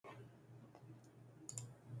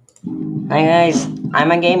Hi guys, I'm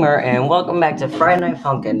a gamer and welcome back to Friday Night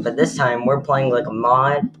Funkin', but this time we're playing like a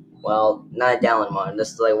mod. Well, not a download mod,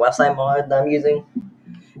 this is like a website mod that I'm using.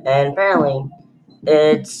 And apparently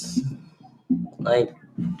it's like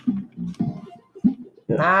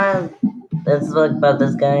not it's like about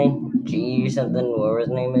this guy, G or something, whatever his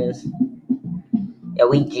name is. Yeah,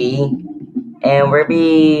 we G. And we're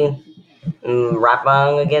be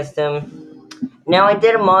rapping against him. Now I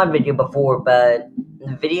did a mod video before, but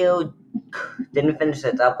the video didn't finish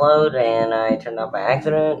its upload and I turned it off by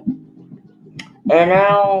accident. And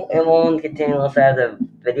now it won't continue unless I have the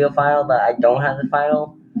video file, but I don't have the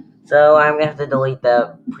file. So I'm gonna have to delete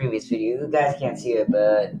the previous video. You guys can't see it,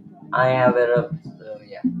 but I have it up. So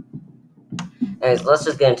yeah. Anyways, let's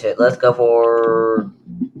just get into it. Let's go for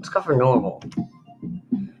normal.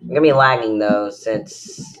 I'm gonna be lagging though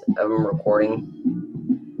since I'm recording.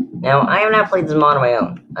 Now I have not played this mod on my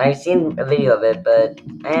own. I've seen a video of it, but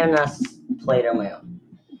I have not played it on my own.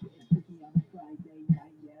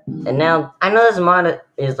 And now, I know this mod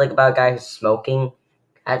is like about a guy who's smoking.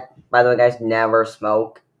 By the way, guys, never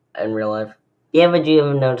smoke in real life. Would you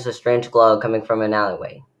ever notice a strange glow coming from an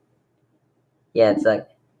alleyway? Yeah, it's like,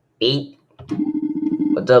 beep.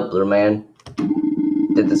 What's up, little man?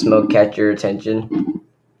 Did the smoke catch your attention?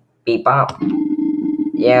 Beep bop.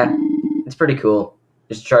 Yeah, it's pretty cool.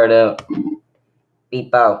 Just try it out. Beep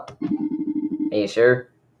bop. Are you sure?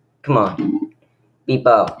 Come on. Beep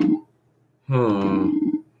bop.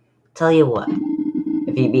 Tell you what.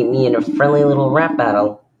 If you beat me in a friendly little rap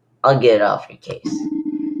battle, I'll get it off your case.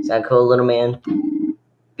 Sound cool, little man?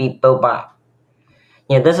 Beep bo bop.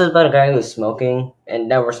 Yeah, this is about a guy who's smoking, and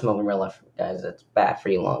never smoke in real life, guys. It's bad for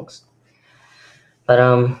your lungs. But,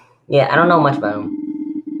 yeah, I don't know much about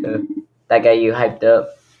him. That guy you hyped up,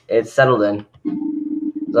 it's settled in.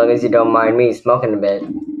 As long as you don't mind me smoking a bit.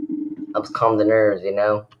 Helps calm the nerves, you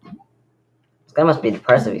know? This guy must be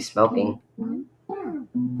depressed if he's smoking.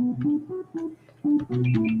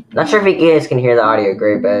 Not sure if you guys can hear the audio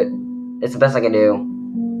great, but it's the best I can do.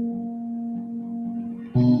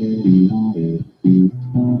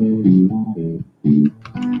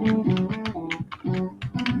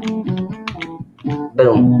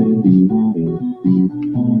 Boom.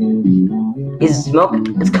 Is smoke?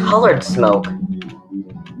 It's colored smoke.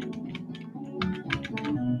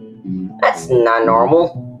 That's not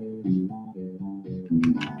normal.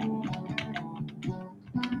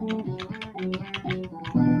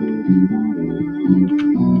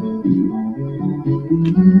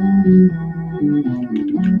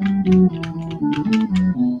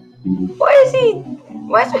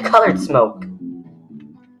 Why is it colored smoke?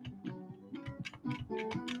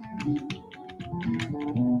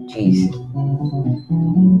 Jeez.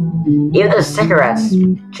 Even the cigarette's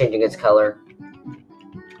changing its color.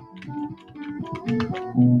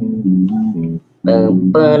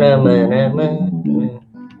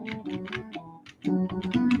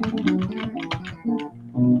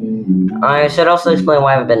 I should also explain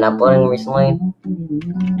why I've been uploading recently.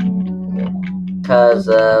 Because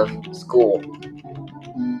of school.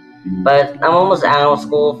 But I'm almost out of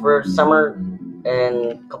school for summer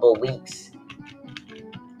in a couple of weeks.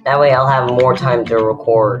 That way I'll have more time to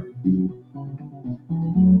record.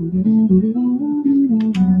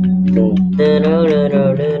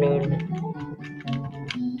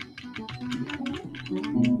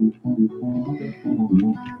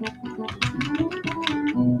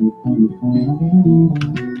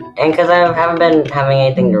 And because I haven't been having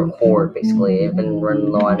anything to record, basically. I've been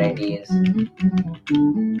running low on ideas.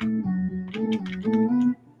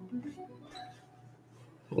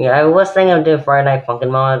 Yeah, I was thinking of doing Friday Night Funkin'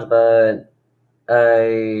 mods, but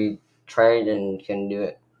I tried and couldn't do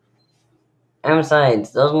it. And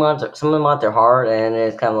besides, some of the mods are hard and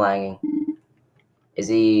it's kind of lagging. Is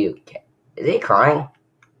he crying?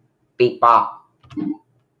 Beep bop.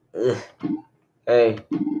 Ugh. Hey,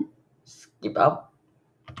 skip up.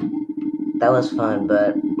 That was fun,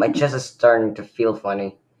 but my chest is starting to feel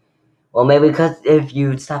funny. Well, maybe because if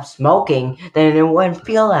you stop smoking, then it wouldn't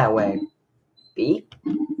feel that way. Beep?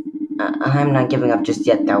 I'm not giving up just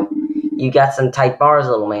yet, though. You got some tight bars,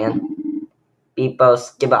 little man. Beep-bo,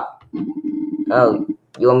 skip up. Oh,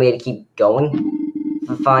 you want me to keep going?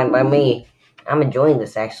 Fine by me. I'm enjoying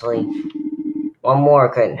this, actually. One more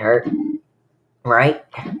couldn't hurt. Right?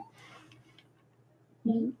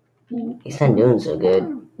 He's not doing so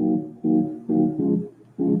good.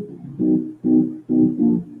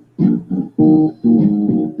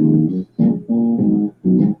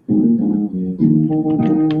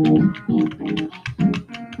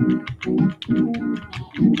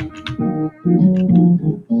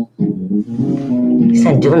 He's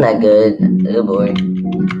not doing that good. Oh boy.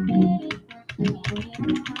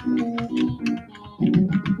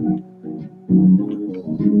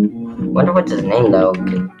 Wonder what's his name though.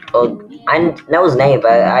 Well, I know his name,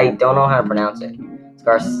 but I don't know how to pronounce it. It's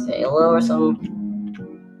Garcello or something.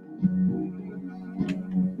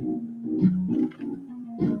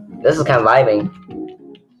 This is kind of vibing.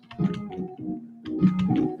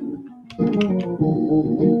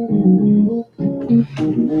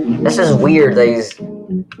 This is weird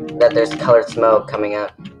that there's colored smoke coming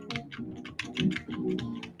up.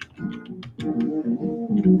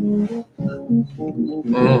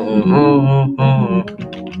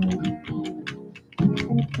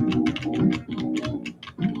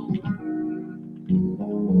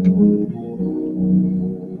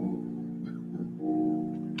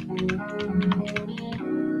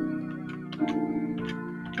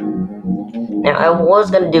 Now I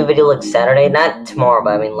was gonna do a video like Saturday, not tomorrow,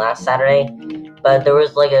 but I mean last Saturday. But there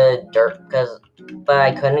was like a but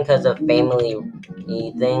I couldn't because of family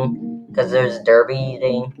thing. Because there's derby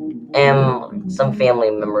thing, and some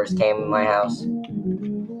family members came to my house.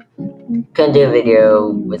 Couldn't do a video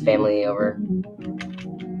with family over.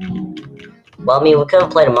 Well, I mean, we could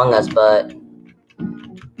have played Among Us, but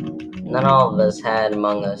not all of us had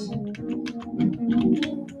Among Us.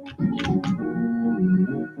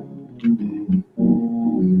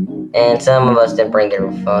 And some of us didn't bring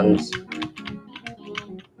their phones.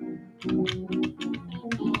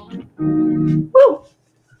 Woo!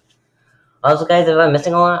 Also, guys, if I'm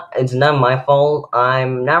missing a lot, it's not my fault.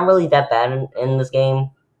 I'm not really that bad in this game,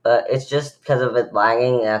 but it's just because of it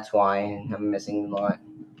lagging. That's why I'm missing a lot.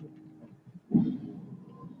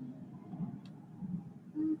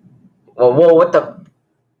 Whoa, what the?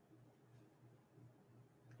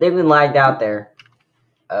 They've been lagged out there.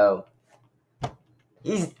 Oh.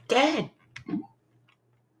 He's dead!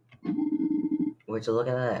 Would you look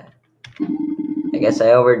at that? I guess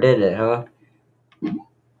I overdid it, huh?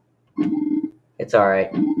 It's alright.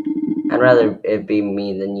 I'd rather it be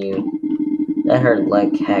me than you. That hurt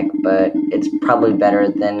like heck, but it's probably better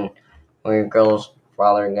than what your girl's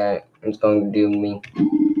father is going to do to me.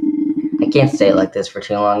 I can't stay like this for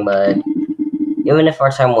too long, but even if our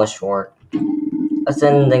time was short, let's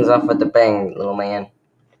end things off with a bang, little man.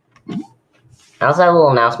 I also have a little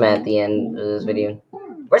announcement at the end of this video.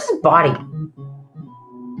 Where's his body?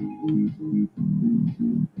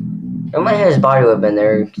 Normally his body would have been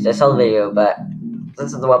there, because I saw the video, but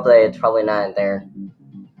since it's the website, it's probably not there.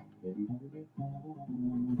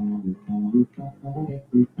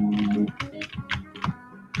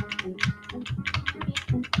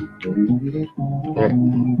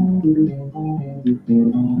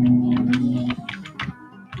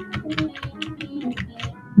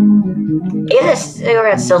 Is this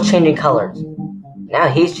cigarette still changing colors? Now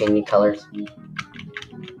he's changing colors.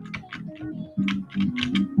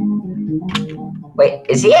 Wait,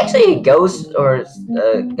 is he actually a ghost or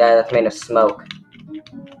a guy that's made of smoke?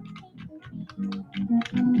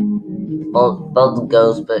 Well, both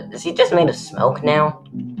ghosts, but is he just made of smoke now?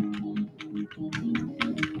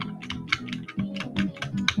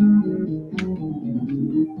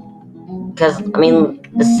 Because, I mean,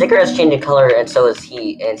 the cigarette's changing color, and so is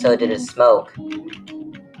he, and so did his smoke.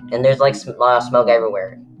 And there's like a lot of smoke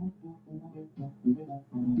everywhere.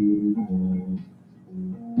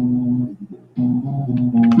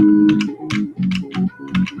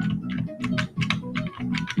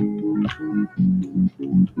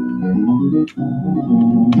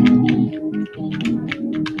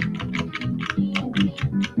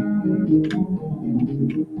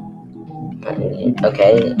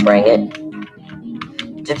 Okay, bring it.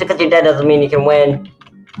 Just because you're dead doesn't mean you can win.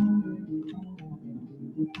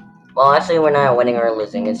 Well, actually, we're not winning or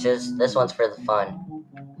losing. It's just, this one's for the fun.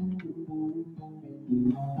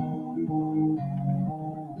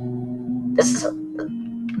 This is...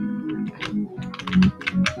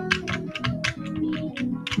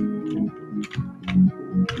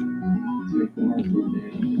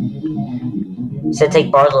 He said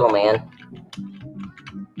take bars, little man.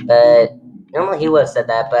 But normally he would have said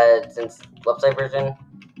that, but since website version,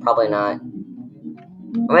 probably not.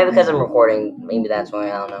 Or maybe because I'm recording, maybe that's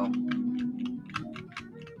why, I don't know.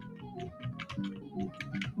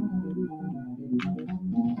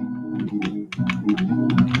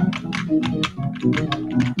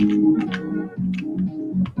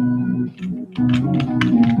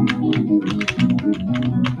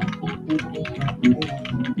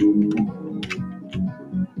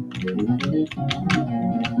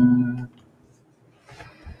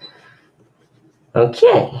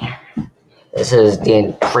 Okay. This is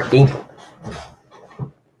Dan Tricky.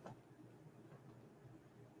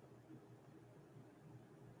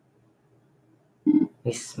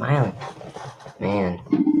 He's smiling. Man,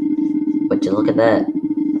 but you look at that.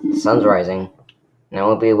 The sun's rising, and I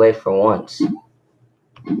won't be awake for once.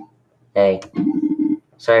 Hey,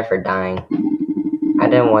 sorry for dying. I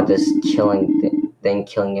didn't want this thing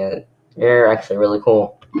killing you. You're actually really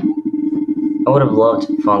cool. I would have loved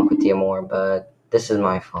to funk with you more, but this is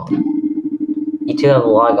my fault. You two have a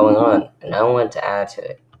lot going on, and I want to add to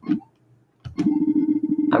it.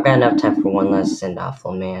 I've got enough time for one last send-off,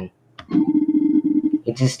 little man.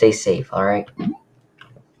 You two stay safe, alright?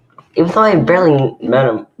 Even though I barely met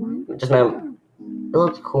him, just met him, it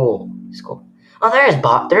looks cool. He's cool. Oh,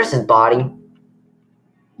 there's his body.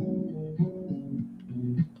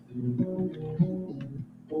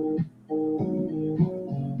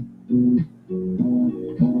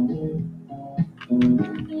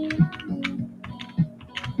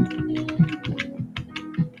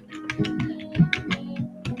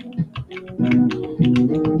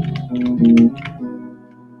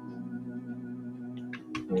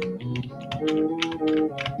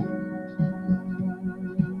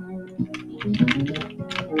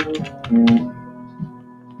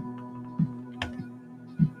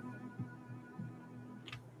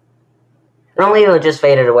 Normally it would just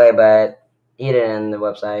faded away, but he didn't end the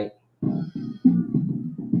website.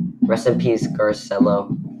 Rest in peace,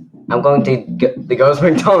 Garcello. I'm going to the Ghost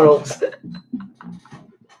McDonald's.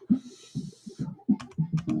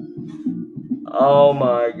 Oh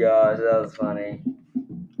my gosh, that was funny.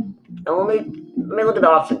 Now let me look at the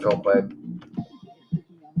options real quick.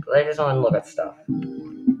 'Cause I just want to look at stuff.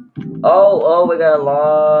 Oh, we got a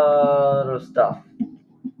lot of stuff.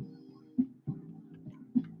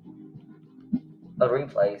 Oh,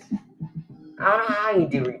 replays. I don't know how you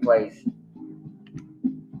do replays.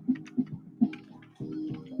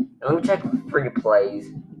 Let me check free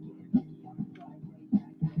plays.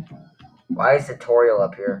 Why is tutorial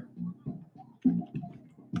up here?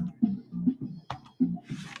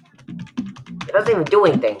 It doesn't even do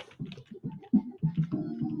anything.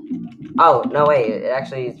 Oh, no wait, it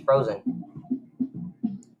actually is frozen.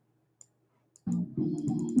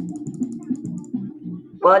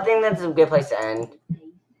 Well, I think that's a good place to end.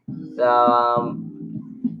 So,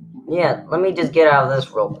 yeah, let me just get out of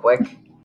this real quick.